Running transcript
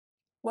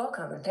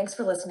Welcome, and thanks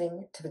for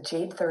listening to the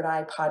Jade Third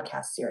Eye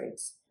podcast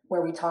series,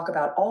 where we talk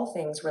about all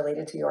things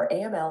related to your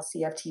AML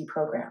CFT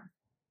program,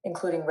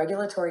 including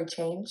regulatory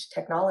change,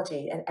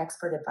 technology, and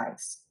expert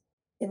advice.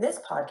 In this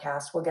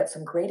podcast, we'll get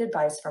some great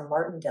advice from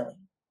Martin Dilley.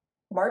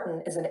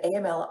 Martin is an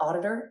AML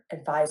auditor,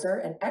 advisor,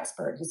 and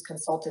expert who's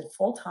consulted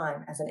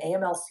full-time as an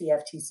AML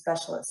CFT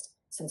specialist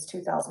since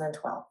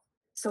 2012.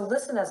 So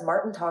listen as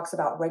Martin talks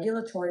about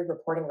regulatory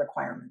reporting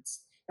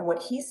requirements and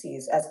what he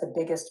sees as the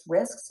biggest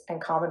risks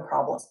and common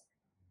problems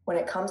when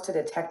it comes to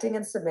detecting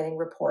and submitting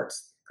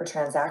reports for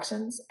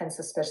transactions and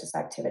suspicious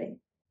activity.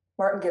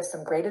 Martin gives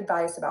some great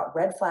advice about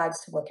red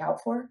flags to look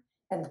out for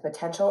and the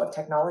potential of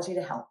technology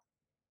to help.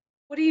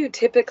 What do you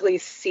typically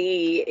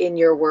see in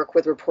your work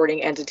with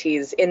reporting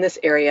entities in this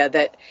area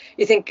that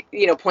you think,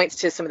 points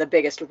to some of the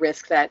biggest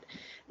risk that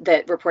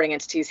reporting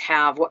entities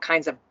have? What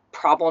kinds of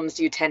problems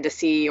do you tend to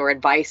see, or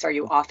advice are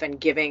you often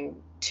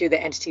giving to the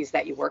entities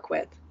that you work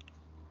with?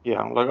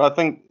 Yeah, look, I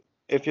think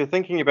if you're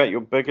thinking about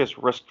your biggest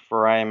risk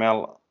for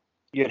AML,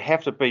 you'd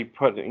have to be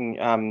putting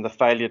the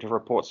failure to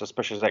report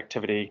suspicious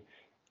activity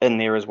in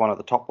there as one of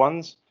the top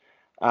ones.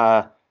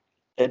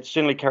 It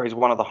certainly carries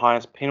one of the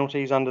highest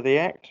penalties under the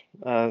Act.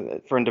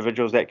 For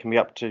individuals, that can be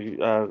up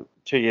to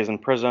 2 years in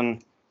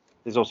prison.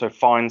 There's also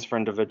fines for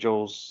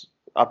individuals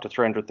up to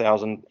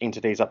 300,000,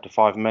 entities up to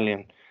 5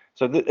 million.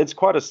 So it's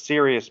quite a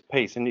serious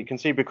piece. And you can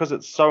see, because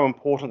it's so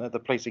important that the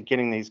police are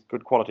getting these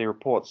good quality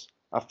reports,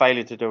 a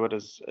failure to do it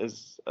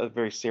is a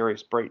very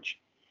serious breach.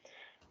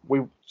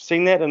 We've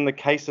seen that in the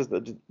cases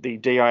that the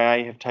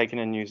DIA have taken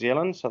in New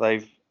Zealand. So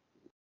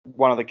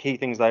one of the key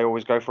things they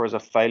always go for is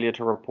a failure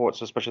to report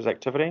suspicious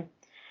activity.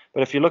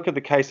 But if you look at the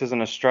cases in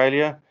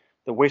Australia,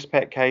 the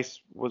Westpac case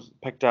was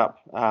picked up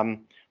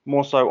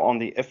more so on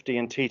the IFTI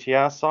and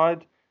TTR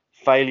side,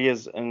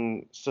 failures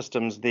in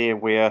systems there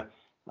where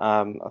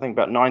I think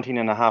about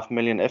 19.5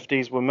 million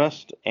IFTIs were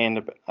missed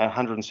and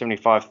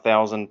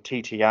 175,000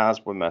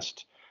 TTRs were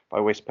missed by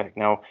Westpac.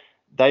 Now,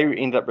 they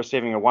ended up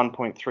receiving a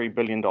 $1.3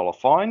 billion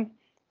fine,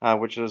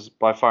 which is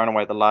by far and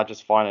away the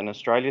largest fine in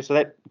Australia. So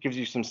that gives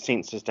you some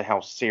sense as to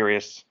how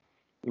serious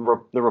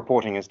the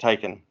reporting is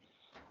taken.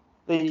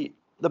 The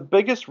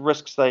biggest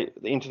risks the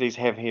entities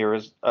have here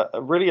is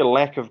really a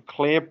lack of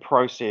clear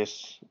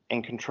process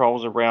and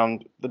controls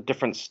around the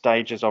different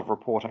stages of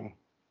reporting.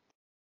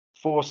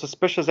 For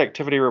suspicious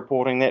activity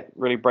reporting, that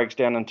really breaks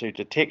down into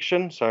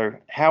detection. So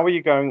how are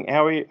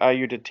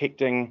you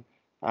detecting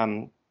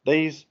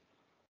these?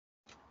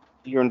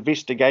 Your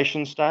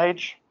investigation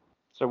stage.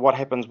 So what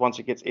happens once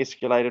it gets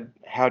escalated?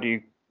 How do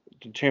you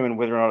determine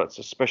whether or not it's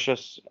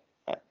suspicious?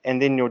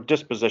 And then your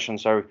disposition.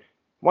 So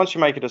once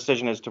you make a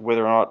decision as to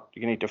whether or not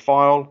you need to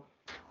file,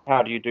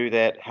 how do you do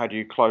that? How do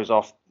you close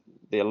off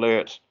the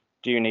alert?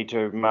 Do you need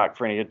to mark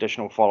for any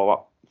additional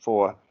follow-up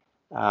for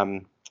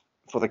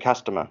the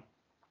customer?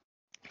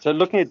 So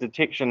looking at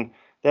detection,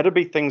 that'd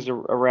be things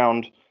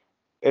around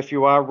if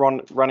you are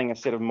running a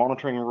set of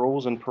monitoring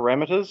rules and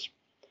parameters,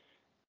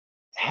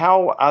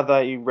 how are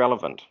they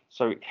relevant?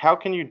 So how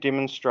can you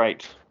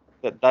demonstrate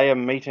that they are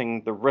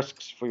meeting the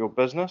risks for your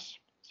business?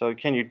 So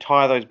can you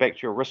tie those back to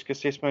your risk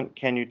assessment?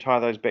 Can you tie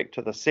those back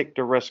to the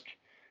sector risk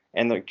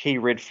and the key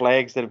red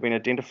flags that have been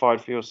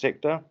identified for your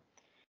sector?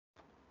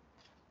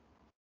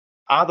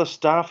 Are the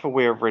staff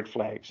aware of red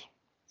flags?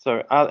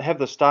 So have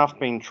the staff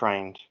been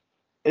trained?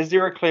 Is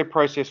there a clear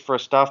process for a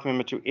staff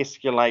member to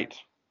escalate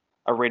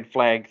a red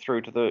flag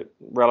through to the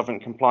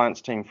relevant compliance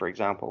team, for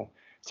example?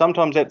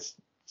 Sometimes that's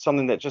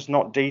something that's just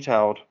not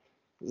detailed.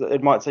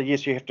 It might say,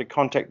 yes, you have to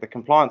contact the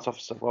compliance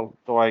officer. Well,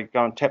 do I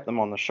go and tap them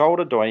on the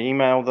shoulder? Do I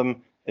email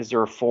them? Is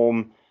there a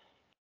form?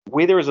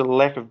 Where there is a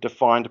lack of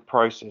defined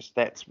process,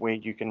 that's where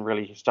you can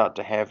really start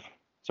to have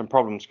some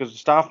problems, because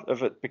staff,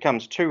 if it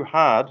becomes too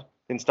hard,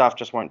 then staff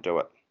just won't do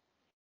it.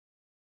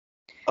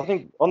 I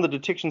think on the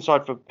detection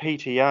side for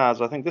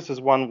PTRs, I think this is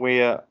one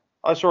where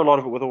I saw a lot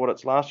of it with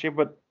audits last year,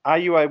 but are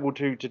you able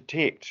to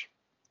detect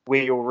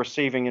where you're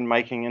receiving and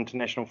making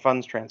international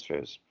funds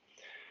transfers?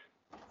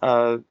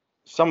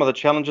 Some of the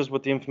challenges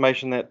with the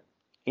information that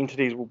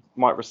entities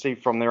might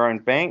receive from their own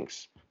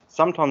banks,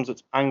 sometimes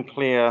it's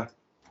unclear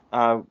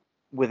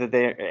whether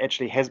there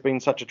actually has been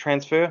such a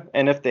transfer,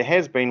 and if there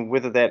has been,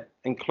 whether that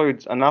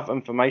includes enough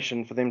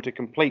information for them to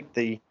complete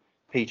the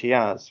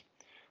PTRs.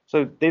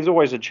 So there's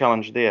always a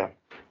challenge there.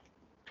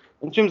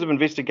 In terms of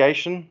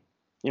investigation,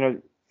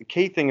 the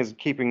key thing is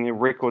keeping a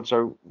record.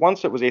 So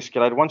once it was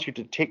escalated, once you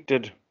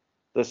detected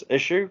this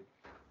issue,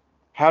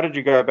 how did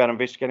you go about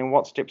investigating?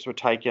 What steps were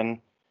taken?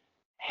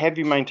 Have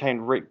you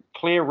maintained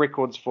clear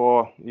records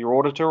for your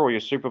auditor or your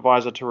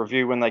supervisor to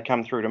review when they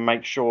come through, to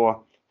make sure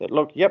that,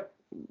 look, yep,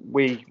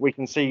 we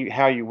can see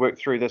how you work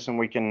through this, and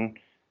we can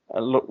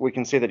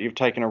see that you've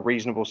taken a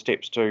reasonable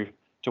steps to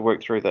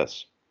work through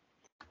this.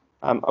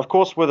 Of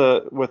course, with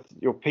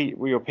your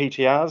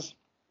PTRs,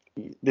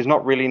 there's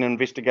not really an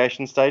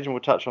investigation stage, and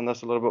we'll touch on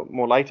this a little bit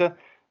more later.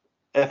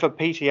 If a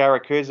PTR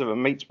occurs, if it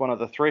meets one of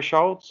the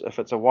thresholds, if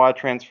it's a wire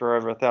transfer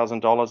over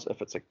 $1,000,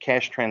 if it's a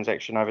cash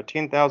transaction over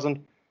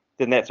 $10,000,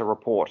 then that's a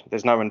report.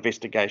 There's no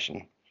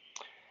investigation.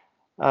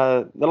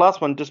 The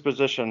last one,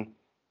 disposition.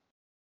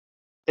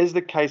 is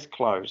the case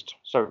closed?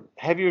 So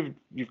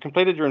you've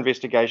completed your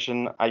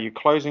investigation? Are you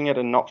closing it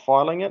and not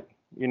filing it?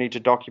 You need to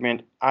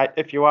document,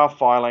 if you are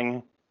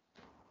filing,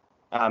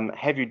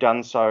 have you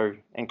done so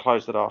and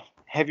closed it off?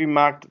 Have you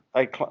marked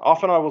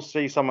often I will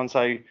see someone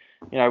say,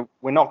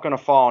 we're not going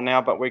to file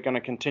now, but we're going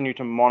to continue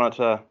to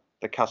monitor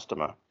the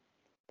customer.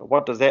 But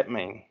what does that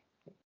mean?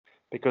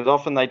 Because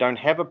often they don't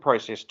have a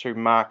process to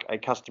mark a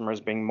customer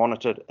as being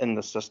monitored in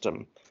the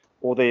system,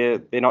 or they're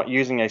not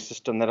using a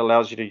system that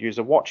allows you to use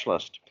a watch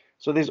list.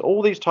 So there's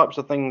all these types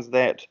of things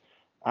that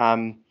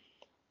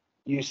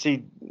you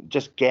see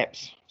just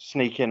gaps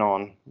sneak in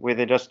on, where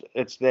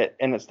it's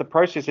the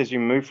process as you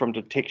move from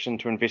detection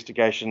to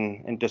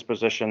investigation and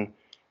disposition.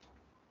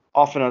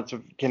 Often it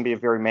can be a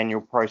very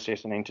manual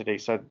process in entity.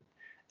 So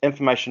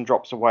information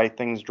drops away,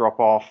 things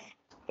drop off,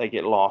 they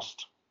get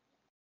lost.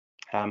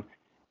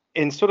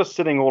 And sort of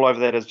sitting all over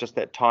that is just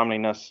that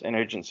timeliness and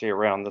urgency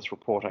around this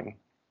reporting.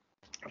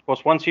 Of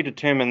course, once you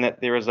determine that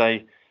there is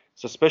a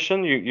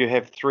suspicion, you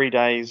have 3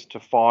 days to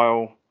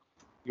file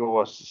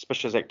your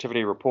suspicious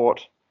activity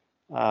report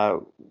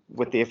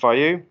with the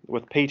FIU.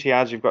 With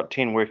PTRs, you've got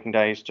 10 working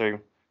days to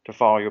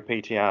file your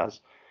PTRs.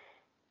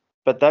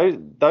 But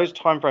those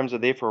timeframes are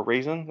there for a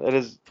reason.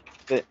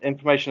 The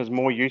information is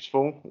more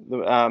useful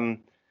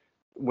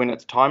when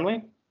it's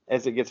timely.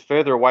 As it gets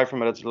further away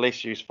from it, it's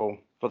less useful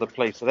for the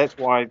police. So that's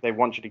why they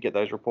want you to get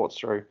those reports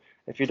through.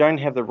 If you don't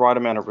have the right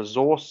amount of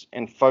resource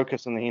and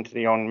focus in the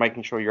entity on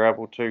making sure you're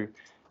able to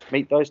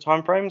meet those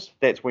timeframes,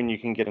 that's when you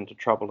can get into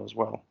trouble as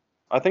well.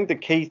 I think the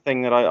key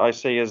thing that I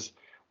see is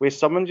where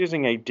someone's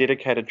using a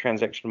dedicated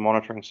transaction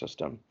monitoring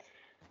system,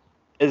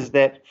 is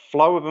that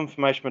flow of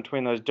information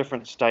between those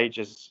different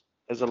stages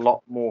is a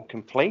lot more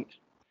complete,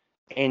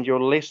 and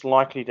you're less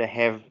likely to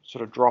have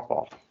sort of drop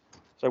off.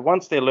 So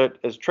once the alert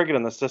is triggered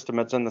in the system,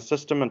 it's in the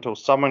system until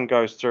someone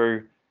goes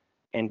through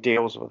and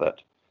deals with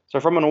it. So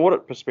from an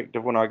audit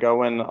perspective, when I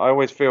go in, I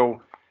always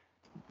feel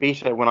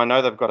better when I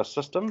know they've got a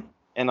system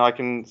and I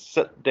can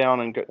sit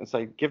down and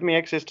say, give me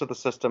access to the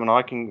system,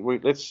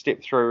 and let's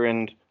step through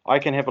and I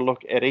can have a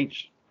look at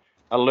each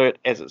alert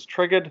as it's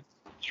triggered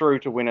through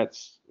to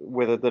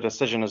whether the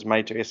decision is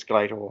made to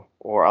escalate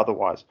or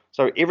otherwise.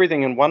 So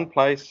everything in one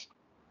place,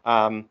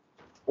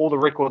 all the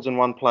records in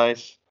one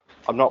place.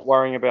 I'm not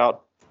worrying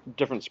about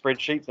different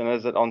spreadsheets, and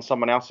is it on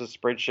someone else's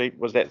spreadsheet?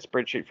 Was that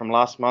spreadsheet from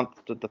last month?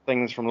 Did the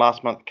things from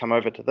last month come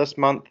over to this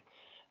month?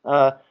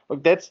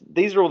 Look,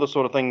 these are all the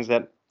sort of things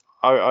that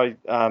I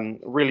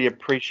really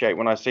appreciate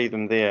when I see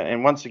them there.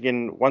 And once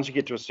again, once you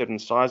get to a certain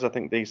size, I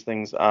think these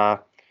things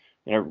are,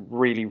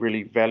 really,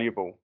 really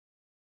valuable.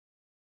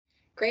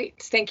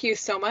 Great. Thank you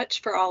so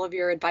much for all of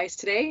your advice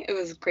today. It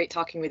was great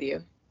talking with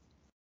you.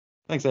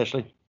 Thanks, Ashley.